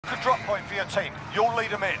The drop point for your team. You'll lead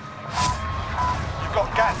them in. You've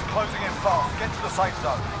got gas closing in fast. Get to the safe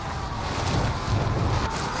zone.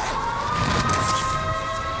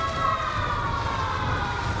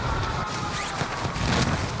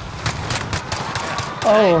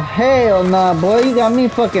 Oh hell nah, boy! You got me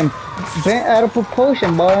fucking bent out of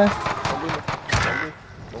proportion, boy.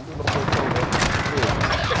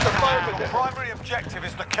 The primary objective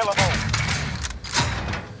is to kill them all.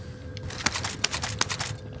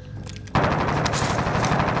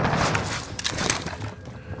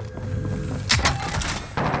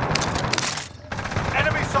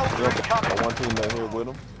 Enemy soldier incoming. One team down here with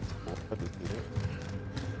him.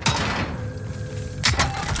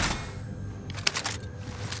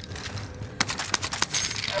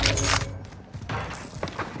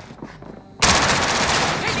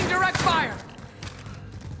 Taking direct fire.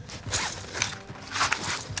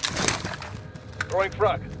 Throwing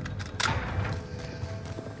frag.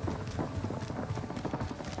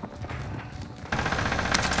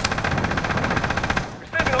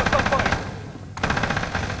 Receiving hostile fire.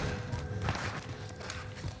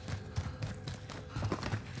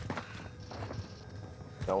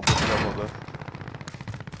 Don't put them over there.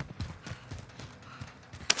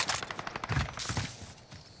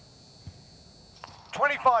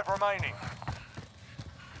 $25 remaining.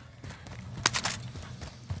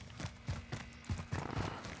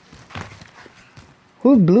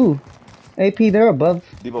 Who's blue? AP, they're above.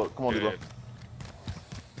 Debo, come on, Debo.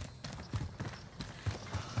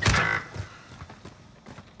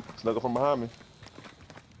 Snuck up from behind me.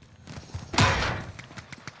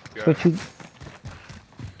 But you.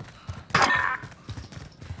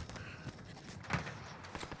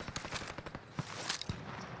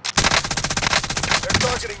 They're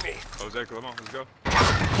targeting me. Jose, come on, let's go.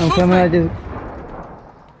 I'm coming.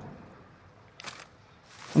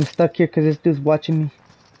 I'm stuck here because this dude's watching me.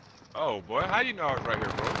 Oh boy, how you know I was right here,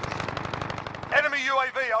 bro? Enemy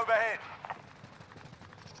UAV overhead.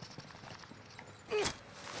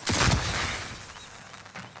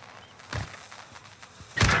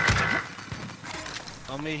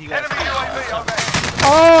 On me, he got Enemy UAV overhead.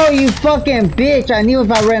 Oh, you fucking bitch! I knew if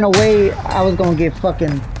I ran away, I was gonna get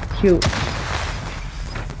fucking cute.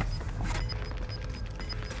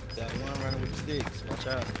 that one running with the sticks. Watch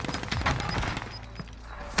out.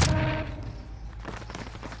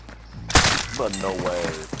 But no way.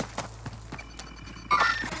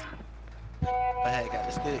 I had got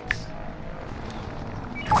the sticks.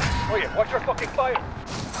 Oh yeah, watch your fucking fire.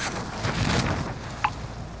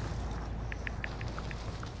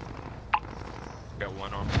 Got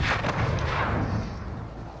one on.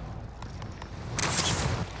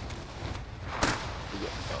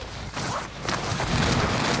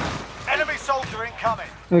 Enemy soldier incoming.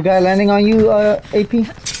 The guy landing on you, AP.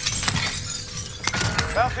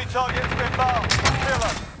 Bounty target's been marked. Kill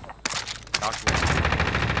him. Knocked one.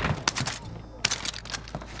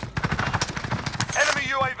 Enemy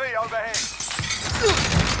UAV overhead.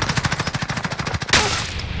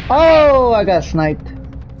 Oh, I got sniped.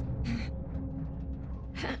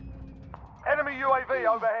 Enemy UAV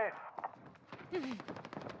overhead.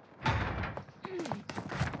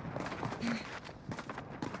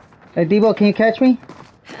 Hey, Debo, can you catch me?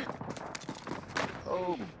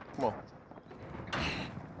 Oh, come on.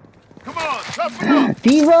 Come on, toughen up.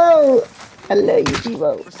 Debo! I love you,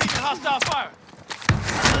 Debo. Receiving hostile fire.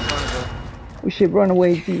 We should run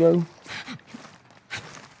away, Debo.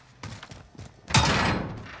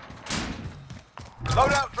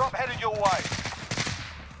 Loadout drop headed your way.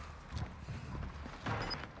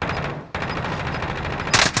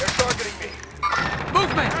 They're targeting me.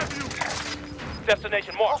 Movement.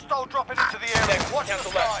 Destination marked. Hostile dropping into the area. Watch the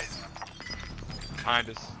skies. Behind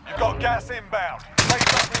us. You've got gas inbound. Safe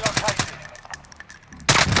zone relocated.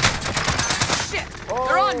 Shit.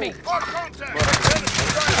 They're on me.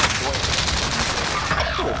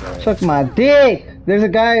 Suck my dick! There's a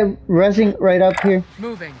guy resing right up here.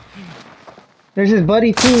 Moving. There's his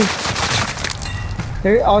buddy too.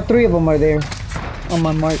 There, all three of them are there on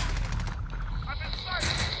my mark.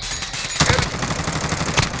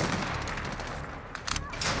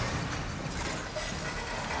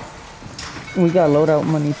 We got loadout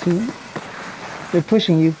money too. They're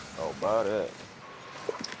pushing you. Oh, about that.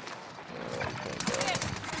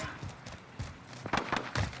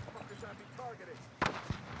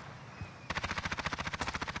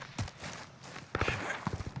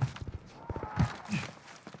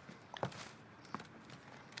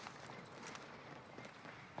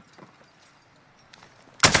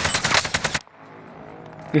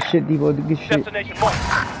 Good shit, Debo. Good shit. Destination marked.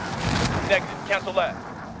 Negative. Cancel that.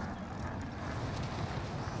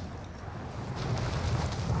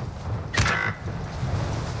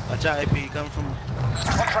 Watch out, AP. Coming from.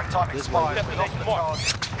 Contract time This expired. way. We lost the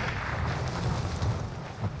target.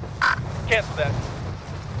 Cancel that.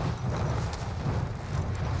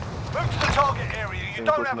 Move to the target area. You Thing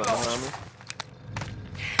don't pushing have up long. behind me.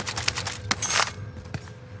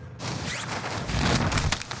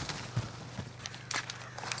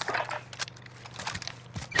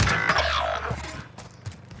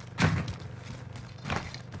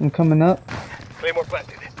 I'm coming up. Claymore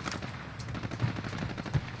planted.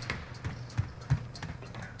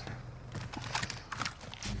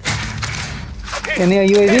 Any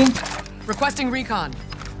UAV? Requesting recon.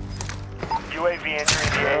 UAV entering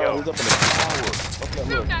the Oh, he's up in the tower. Up in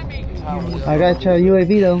that Shoot at me. little tower. I got your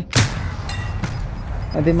UAV though.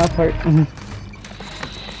 I did my part.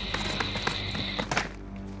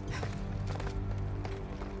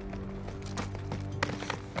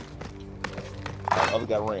 Other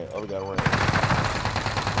guy ran. Other guy ran.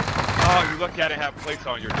 Oh, you lucky I didn't have plates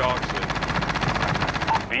on your dog shit.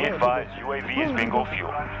 Be advised, UAV is bingo fuel.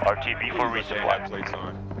 RTB for Lucky I didn't have resupply. plates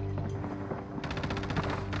on.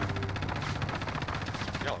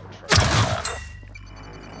 Y'all are trash.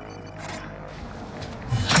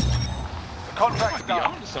 The contract's Might be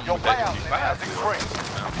onto done. something Your with that payout limit has 55. increased.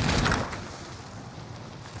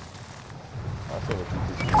 I feel like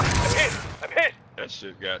I'm hit. That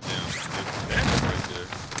shit got down. Damage right there.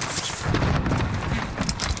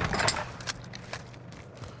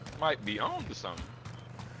 Might be on to something.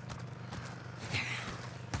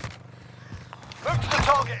 Move to the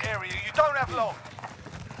target area. You don't have long.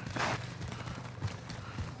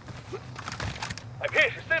 I'm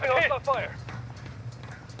hit. Receiving hostile fire.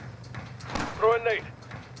 Throw a nade.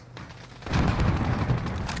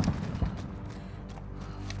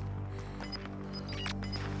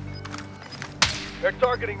 They're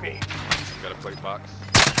targeting me. Got a plate box.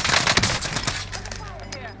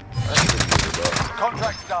 The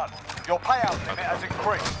contract's done. Your payout limit has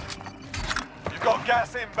increased. You've got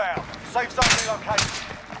gas inbound. Safe zone relocated.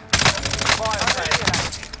 Fire station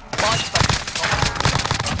active. Fire station.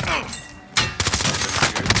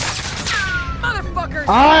 Motherfuckers!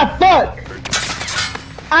 Ah, fuck!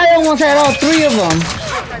 I almost had all three of them.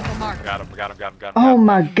 Rifle mark. Got him. Oh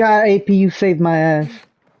my god, AP, you saved my ass.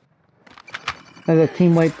 That's a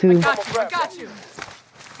team wipe too. Got you. I got you.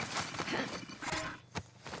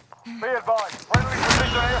 Be advised. Friendly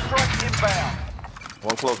precision airstrike inbound.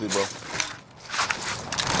 one closely, bro.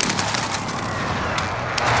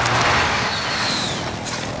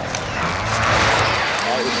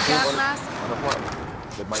 Gas mask. On the front.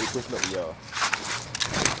 They might be pushing up, y'all.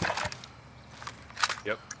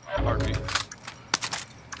 Yep. Heartbeat. 1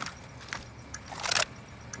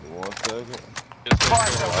 second. Just Fire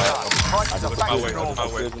go. sale done. Prices are Look back my to way. Look normal. my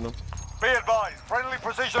way. Precision them. Be advised. Friendly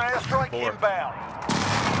precision airstrike Four. inbound.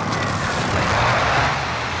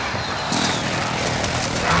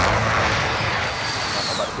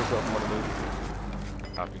 I'm about to push up from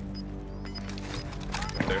underneath. Copy.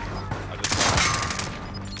 Right there. I just saw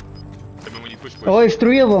it. I mean, when you push. Oh, it's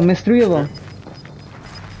three of them. It's three of them.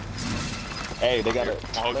 Hey, they got it.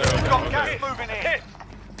 Oh, You've okay. got gas moving in. Be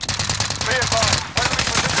advised. Friendly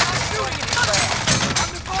precision airstrike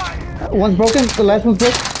inbound. One's broken. The last one's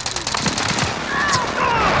broke.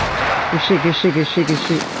 Good shit. Good shit. Good shit. Good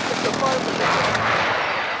shit.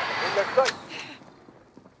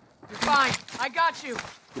 You're fine. I got you.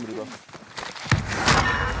 Give me the go.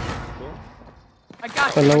 I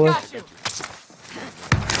got you. Below I us. got you.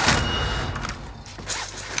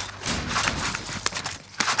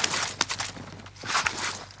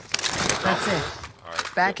 That's it. All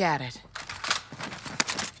right. Back at it.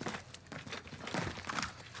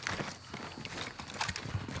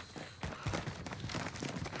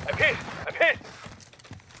 I'm hit. I'm hit.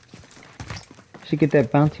 Should get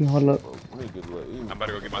that bounty. Hold up. Bro, we need to get away. I'm about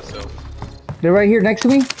to go get myself. They're right here next to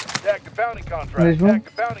me. Active bounty There's contract. one.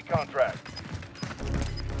 Active bounty contract.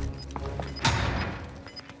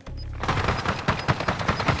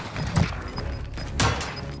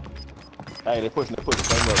 Hey, they're pushing. Same way.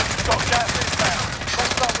 You've got gas inbound.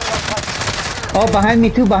 Safe zone relocated. Oh, behind me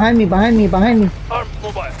too. Behind me. Behind me. Behind me. Arms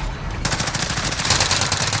mobile.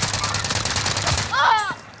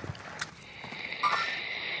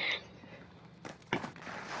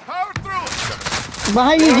 Power through it.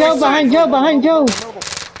 Behind you, Joe. Behind Joe. Behind Joe.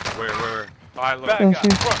 Where? I look. Back Oh, up.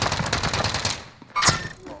 shit. Front.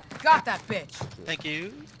 Got that bitch. Thank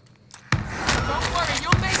you. Don't worry.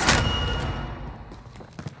 You'll make it.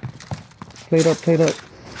 Played up. Played up.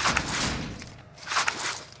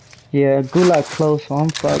 Yeah, Gulag close, so I'm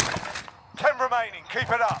fucked. 10 remaining. Keep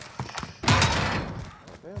it up.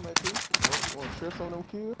 Damn, that kid. Want to share some of them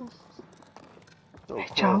kills? Throw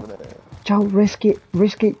Joe. clubs in that ass. Joe, risk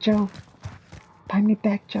it, Joe. Buy me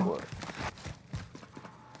back, Joe. What?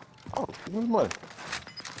 Oh, where's money?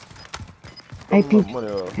 Hey, Where's Pete. money?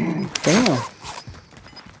 Damn.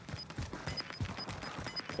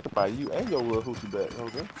 I can buy you and your little hoochie back,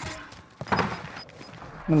 okay?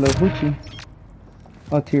 My little hoochie.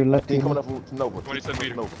 Oh, to your left. He Here. coming up from Nova. 27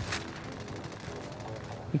 meter. Nova.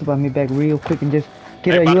 You can buy me back real quick and just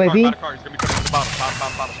get Hey, a by the car, UAV. by the car. He's gonna be coming from the bottom,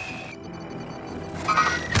 bottom.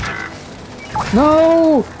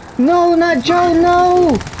 No! No, not Joe,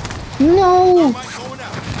 no! No!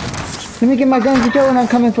 Let me get my guns to Joe and I'm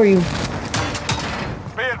coming for you.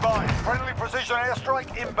 Be advised, friendly precision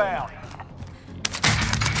airstrike inbound.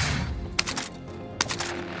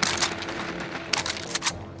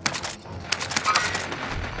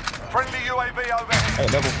 Friendly UAV overhead. Hey,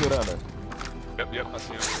 never still down there. Yep, I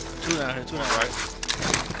see him. Two down here, two down here. Right.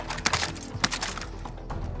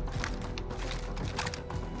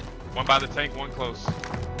 One by the tank, one close.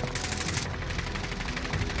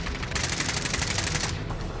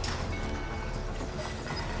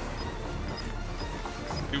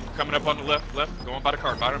 Two coming up on the left, going by the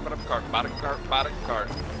car, by the car.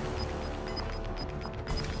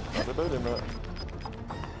 Not the building, man.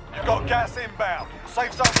 You've got gas inbound.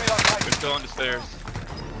 Safe zone They're relocated. still on the stairs.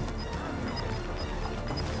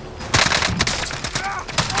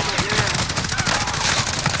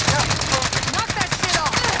 Knock that shit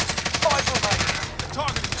off. Five remaining.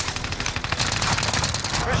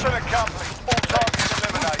 Mission accomplished. All targets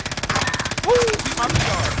eliminated. My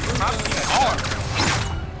PR.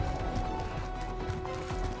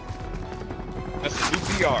 That's a new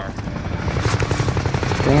PR.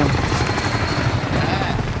 Damn.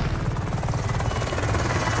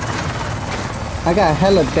 I got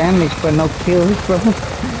hella damage but no kills, bro.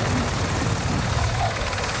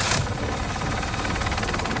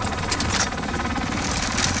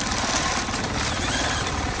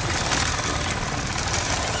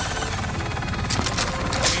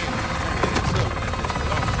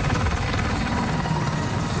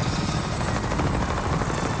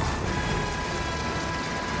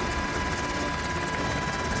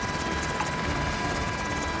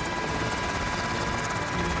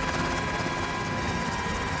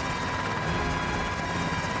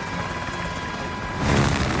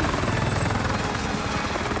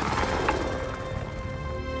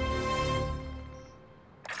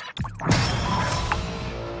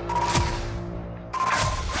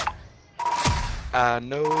 I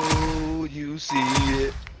know you see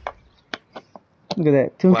it. Look at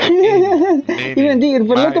that. Too. Like any Even dude,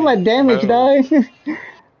 but look at my mighty damage, mo. dog.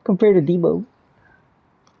 Compared to Debo.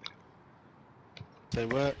 Say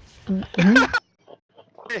what?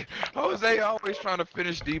 Jose always trying to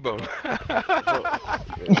finish Debo.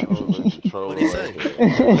 What'd he say?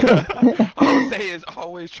 Jose is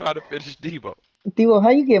always trying to finish Debo. Debo, how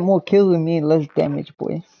you get more kills than me and less damage,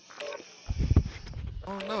 boy?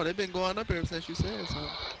 Oh no, they've been going up ever since you said so.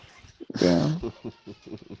 Damn.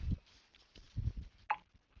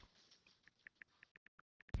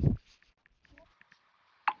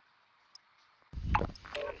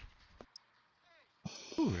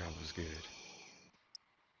 Ooh, that was good.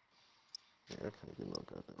 Yeah, I can't get no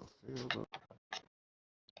goddamn field up.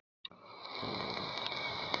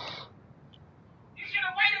 You should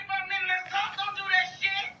have waited for a minute and talk. Don't do that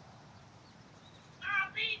shit.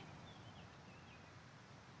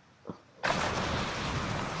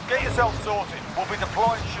 Get yourself sorted. We'll be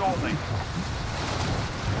deploying shortly.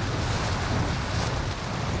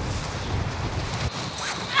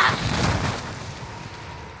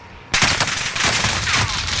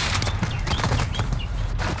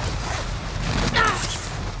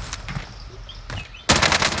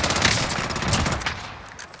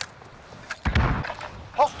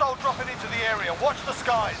 Hostile dropping into the area. Watch the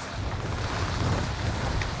skies.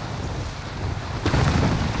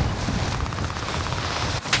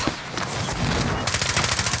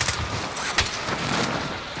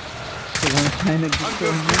 The one trying to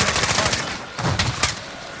destroy me.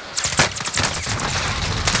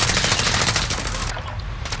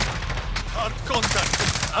 Hard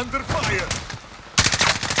contact. Under fire.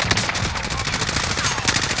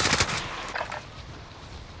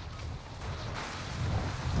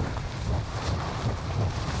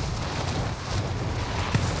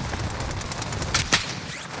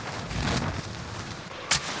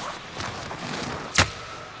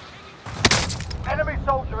 Enemy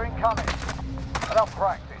soldier incoming. Enough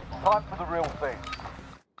practice. Time for the real thing.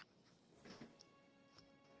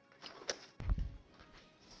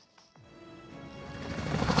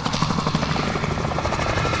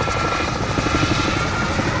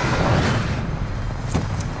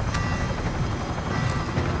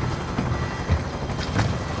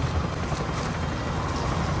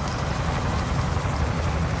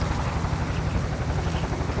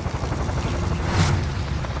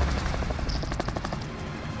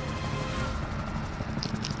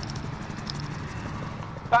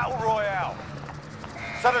 Battle Royale.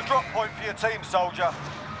 Set a drop point for your team, soldier.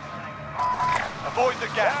 Avoid the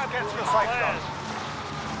gap. Get to the safe zone.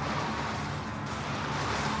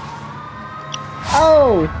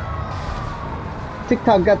 Oh!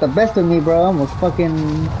 TikTok got the best of me, bro. I almost fucking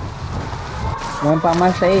went by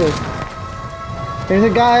my save. There's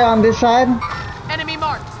a guy on this side. Enemy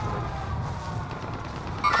marked.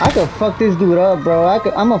 I could fuck this dude up, bro.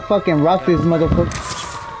 I'm gonna fucking rock this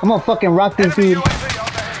motherfucker. I'm gonna fucking rock this Enemy dude. UAV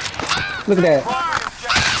overhead. Look at that.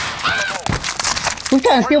 Primary objective. Who's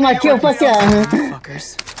trying to steal my kill? Fuck yeah.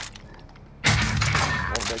 Fuckers.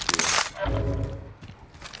 Want that kill.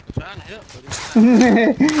 Trying to help, but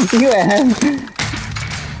it's You ass.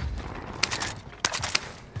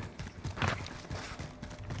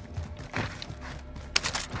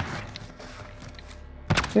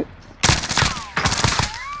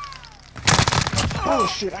 Oh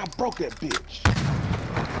shit, I broke that bitch.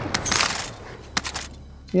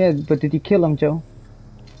 Yeah, but did you kill him, Joe?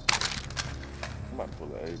 I'm about to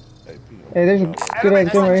pull an AP. Hey, there's a good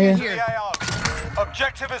ass gun right here. AO.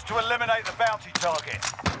 Objective is to eliminate the bounty target.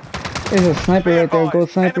 There's a sniper Be right there, advised, gold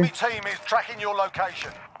sniper. enemy team is tracking your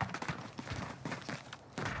location.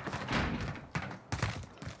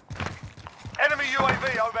 Enemy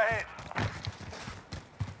UAV overhead.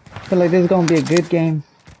 I feel like this is gonna be a good game.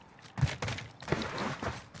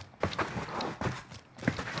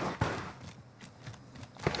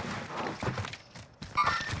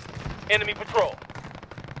 Enemy patrol.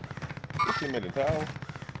 This team in the tower.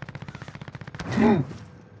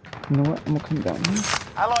 You know what? I'm gonna come down here.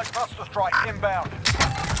 Allied cluster strike inbound.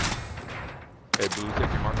 Hey, Blue,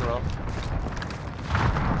 take your marker off.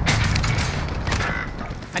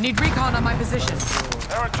 I need recon on my position.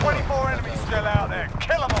 There are 24 enemies still out there.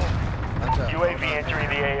 Kill them all. UAV entering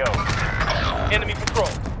the AO. Enemy patrol.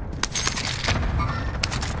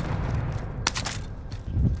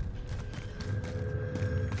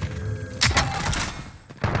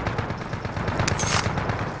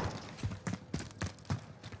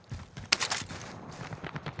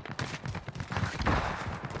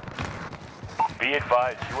 Be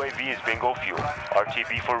advised, UAV is bingo fuel.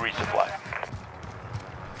 RTB for resupply.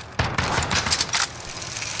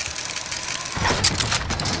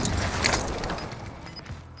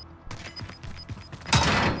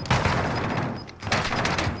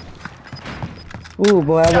 Ooh,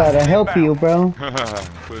 boy, I gotta help you, bro.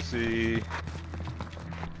 Pussy.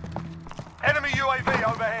 Enemy UAV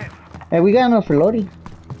overhead. Hey, we got enough for loading.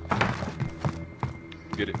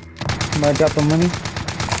 Get it. I'm gonna drop the money.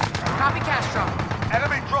 Copy cash drop.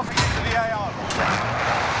 Enemy dropping into the AO.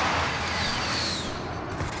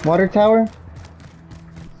 Water tower.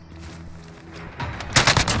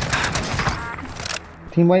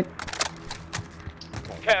 Team wipe.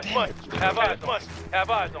 Cash money. Have eyes on. Have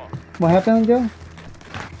eyes on. What happened, Joe?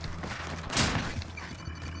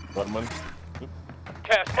 Got money.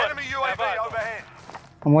 Cash money. Enemy UAV overhead.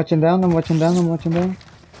 I'm watching down. I'm watching down. I'm watching down.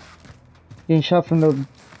 Getting shot from the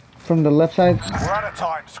left side. We're out of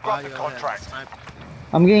time. Scrub the contract.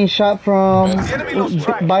 I'm getting shot from The enemy lost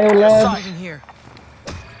track. Biolabs Moving here.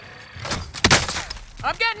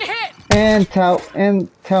 I'm getting hit. and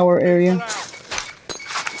tower area.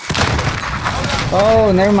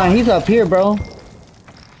 Oh, never mind. He's up here, bro.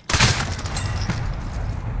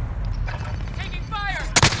 Taking fire.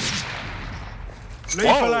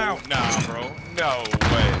 Lethal out. Nah, bro. No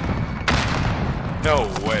way.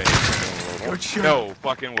 No way. No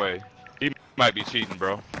fucking way. He might be cheating,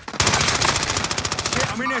 bro.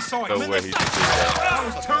 Shit, I'm in their sight. No way he should do that.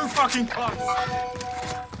 That was too fucking close.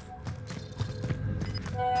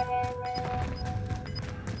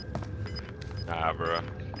 Nah, bro.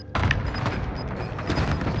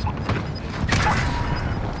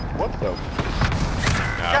 What the?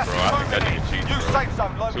 Nah, bro. I think that nigga cheating, New bro. safe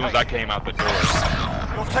zone As soon as I located. came out the door,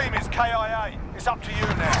 Your team is KIA. It's up to you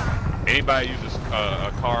now. anybody uses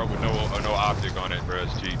a car with no optic on it, bro,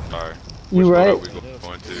 it's cheating. Sorry. You Which right. road are we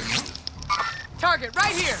going to? Target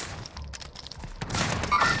right here.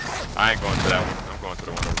 I ain't going to that one. I'm going to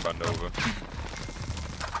the one over by Nova.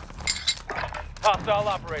 Hostile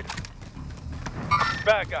operator.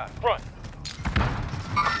 Bad guy. Front.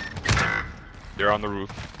 They're on the roof.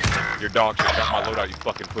 Your dog shit got my loadout, you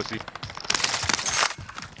fucking pussy.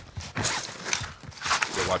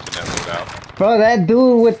 You're watching that loadout. Bro, that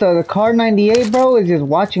dude with the car 98, bro, is just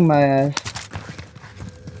watching my ass.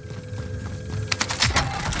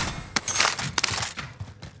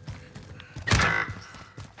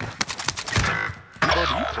 Bro,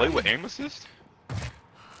 do you play with aim assist?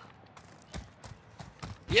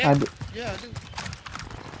 Yeah, I do. yeah, I do.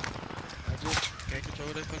 I just can't control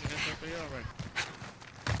that fucking FFAR right.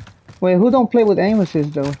 Wait, who don't play with aim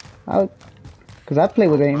assist though? Cause I play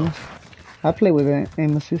with aim. I play with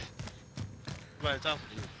aim assist. Right, top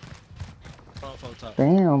of you. Front, top.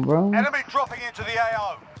 Damn, bro. Enemy dropping into the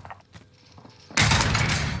AO.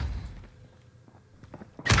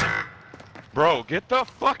 Bro, get the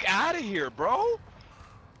fuck out of here, bro.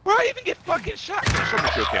 Bro, I even get fucking shot. Bro, show me the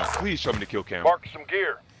kill cam. Please show me the kill cam. Mark some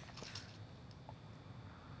gear.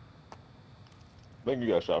 I think you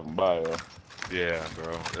got shot from bio. Yeah,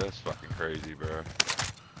 bro. That's fucking crazy, bro.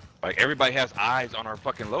 Like, everybody has eyes on our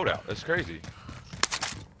fucking loadout. That's crazy.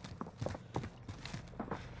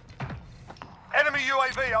 Enemy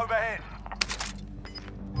UAV overhead.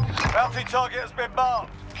 Bounty target has been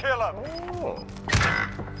marked. Kill him. Oh.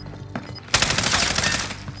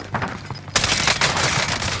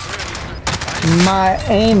 My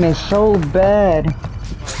aim is so bad.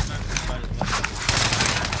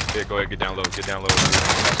 Yeah, go ahead, get down low, get down low.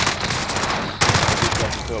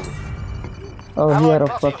 Oh, he had a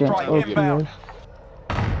fucking OPS.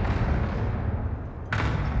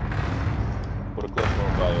 Put a cluster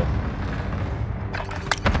on bio.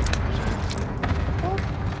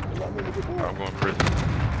 I'm going prison.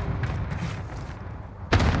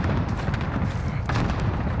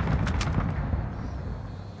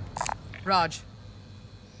 Raj.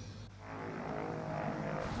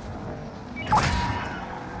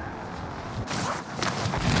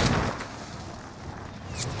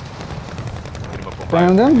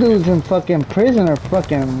 Damn, them dudes in fucking prison are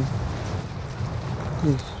fucking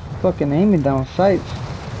just fucking aiming down sights.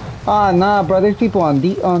 Ah, nah, bro. There's people on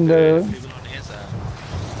the People on the inside.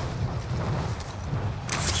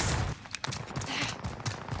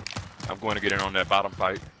 I'm going to get in on that bottom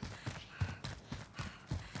fight.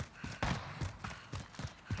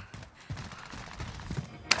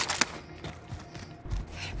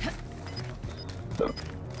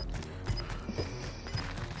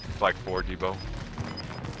 It's like 4 Debo.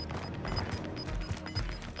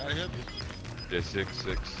 Gotta help you. Yeah, 6.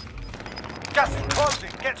 Gas is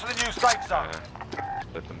closing. Get to the new safe zone.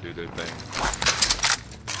 Let them do their thing.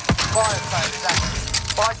 Fire sale is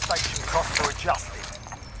active. Buy station costs are adjusted.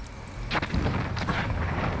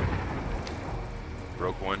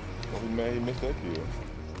 Broke one. Oh, he missed that kill.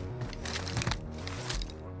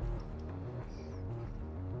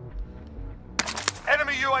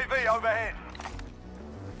 Enemy UAV overhead.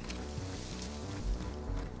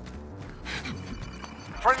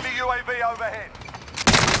 Friendly UAV overhead.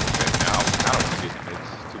 Okay, now, I don't want to get him.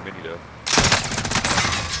 It's too many though.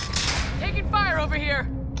 Taking fire over here.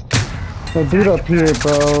 The dude up here,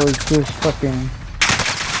 bro, is just fucking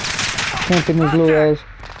camping his little ass.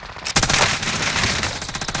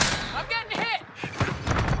 I'm getting hit.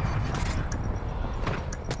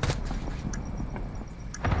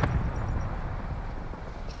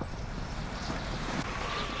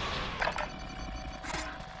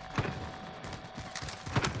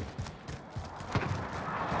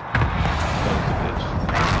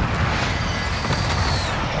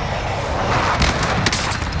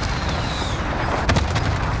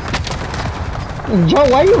 Joe,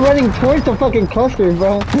 why are you running towards the fucking clusters,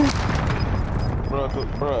 bro? Bro, I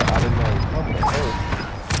didn't know it was coming at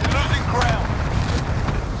first. You're losing ground.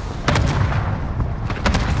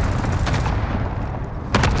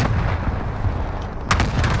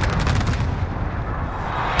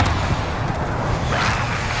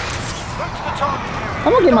 Look to the target area.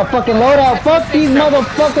 I'm gonna get my fucking loadout. Fuck these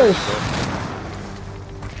motherfuckers.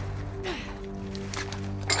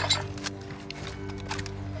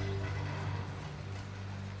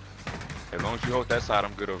 As long as you hold that side,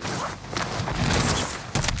 I'm good over here.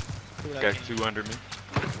 Got 2 under me.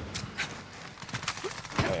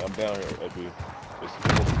 Hey, I'm down here, Epi. It's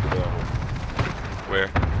people down here. Where?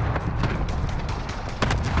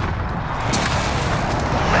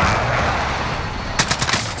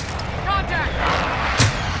 Contact.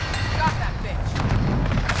 Got that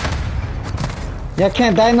bitch. Y'all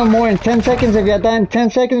can't die no more in 10 seconds. If y'all die in 10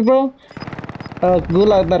 seconds, bro,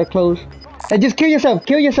 Gulag better close. Hey, just kill yourself.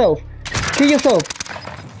 Kill yourself. Kill yourself.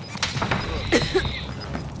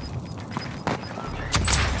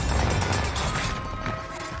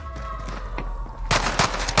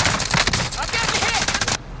 I'm getting hit.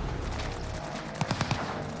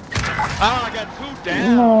 Oh, I got 2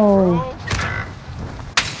 down, No. bro.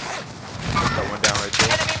 Got 1 down right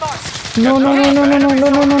there. Enemy marked. No, no, no, no, no, no, no,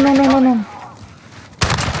 no, no, no, no, no.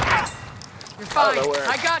 You're fine.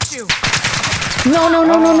 I got you. No, no,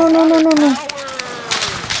 no, no, no, no, no, no, no.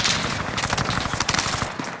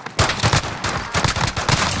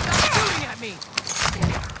 Stop shooting at me.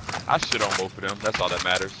 I shit on both of them. That's all that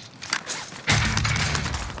matters.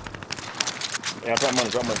 Yeah, drop money.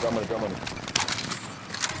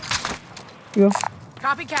 Yo.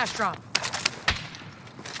 Copy cash drop.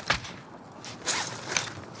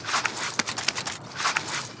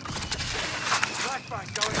 Flashbang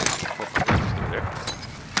going out.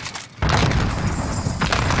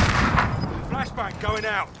 Flashbang going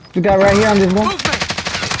out. We got right here on this one. Movement!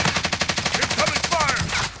 Incoming fire.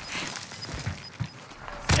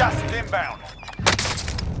 Gas is inbound.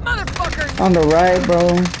 Motherfucker! On the right,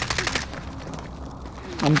 bro.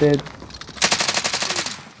 I'm dead.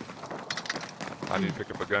 I need to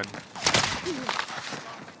pick up a gun.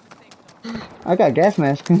 I got gas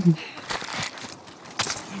mask.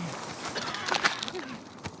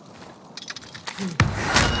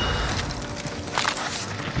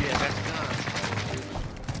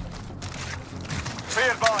 Be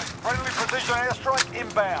advised, friendly precision airstrike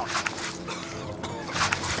inbound.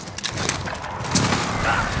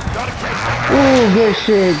 Ooh, good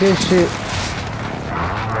shit, good shit.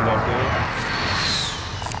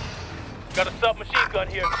 Got a submachine gun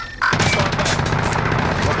here.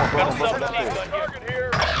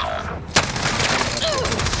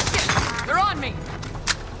 They're on me!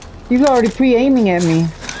 He's already pre-aiming at me.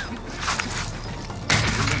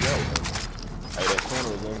 Hey, that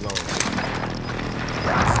corner is in zone.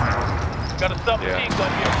 Got a submachine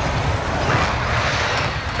gun here.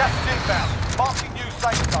 Gas is inbound. Marking new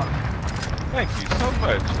safe zone. Thank you so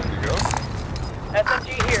much. There you go. SMG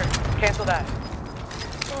here. Cancel that.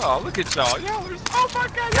 Oh, look at y'all. Y'all are, oh my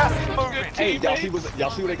god, y'all Gas are is such moving. good Hey, y'all teammates.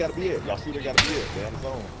 see where they gotta be at. Y'all see where they gotta be at. They in the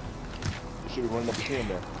zone. They should be running up the team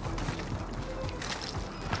there.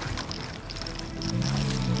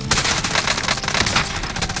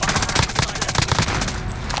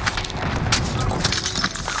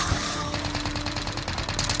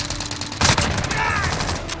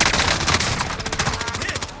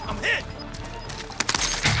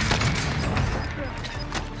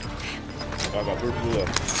 I got 3 people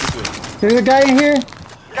left. There's a guy in here.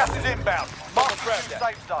 Gas is inbound. Marking new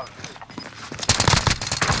safe zone.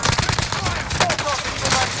 Four targets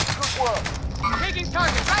remaining. Good work. Taking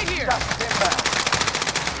target right here! Gas is inbound.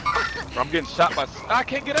 I'm getting shot by. I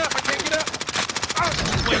can't get up. I can't get up.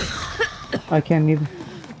 I can't even.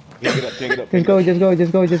 Can't get up, can't get up. Just go, just go,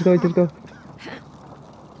 just go, just go, just go.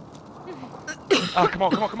 Oh, come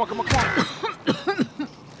on, come on, come on, come on, come on.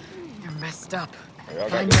 You're messed up. Hey, y'all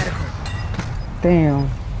got Find this. medical. Damn.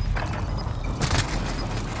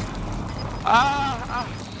 Ah,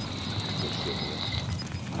 Good shit, man.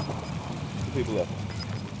 2 people left.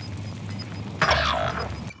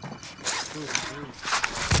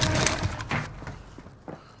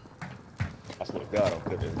 I swear to God, I'm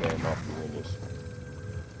cutting this game off to win this.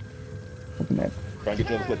 Try and get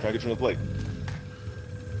you on the plate, try and get you on the plate.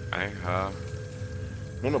 Hey,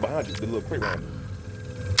 No, behind you, the little crate round.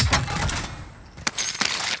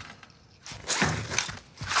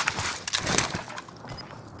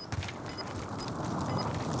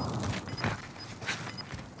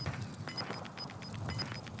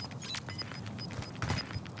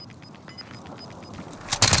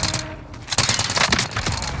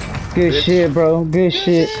 Good shit, bro. Good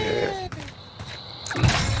shit.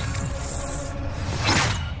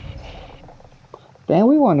 Damn,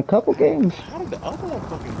 we won a couple games. How did the other one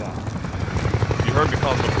fucking die? you heard me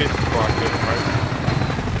call him a bitch before I killed him, right?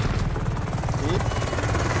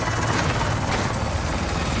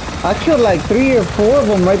 I killed like 3 or 4 of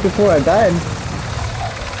them right before I died.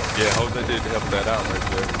 Yeah, Jose did help that out right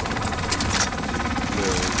there.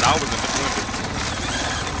 I was in the window.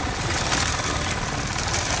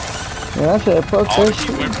 Yeah, I said, fuck All this he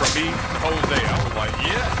shit. went from me to Jose. I was like,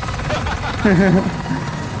 yeah.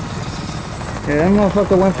 Yeah, that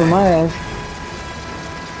motherfucker went for my ass.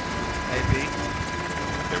 Hey, B.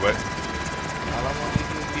 Hey, what? All I want you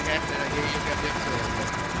to do is be happy that I gave you goddamn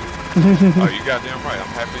Oh, you goddamn right.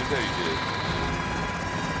 I'm happy as hell you did.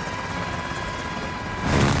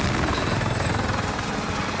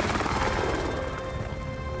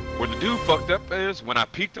 Where the dude fucked up is, when I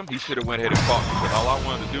peeked him, he should have went ahead and fought me. But all I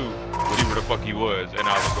wanted to do was see where the fuck he was, and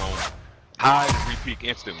I was going to hide and re-peek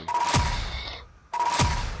instantly.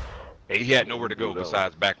 And he had nowhere to go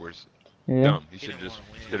besides backwards. Yeah. Dumb. He should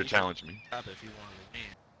have challenged me. Stop if you want to win.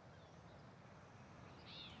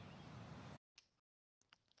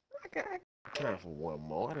 Time for one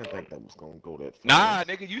more. I didn't think that was gonna go that far. Nah,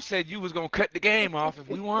 nigga, you said you was gonna cut the game off if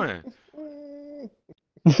we won.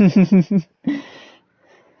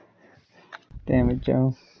 Damn it,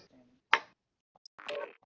 Joe.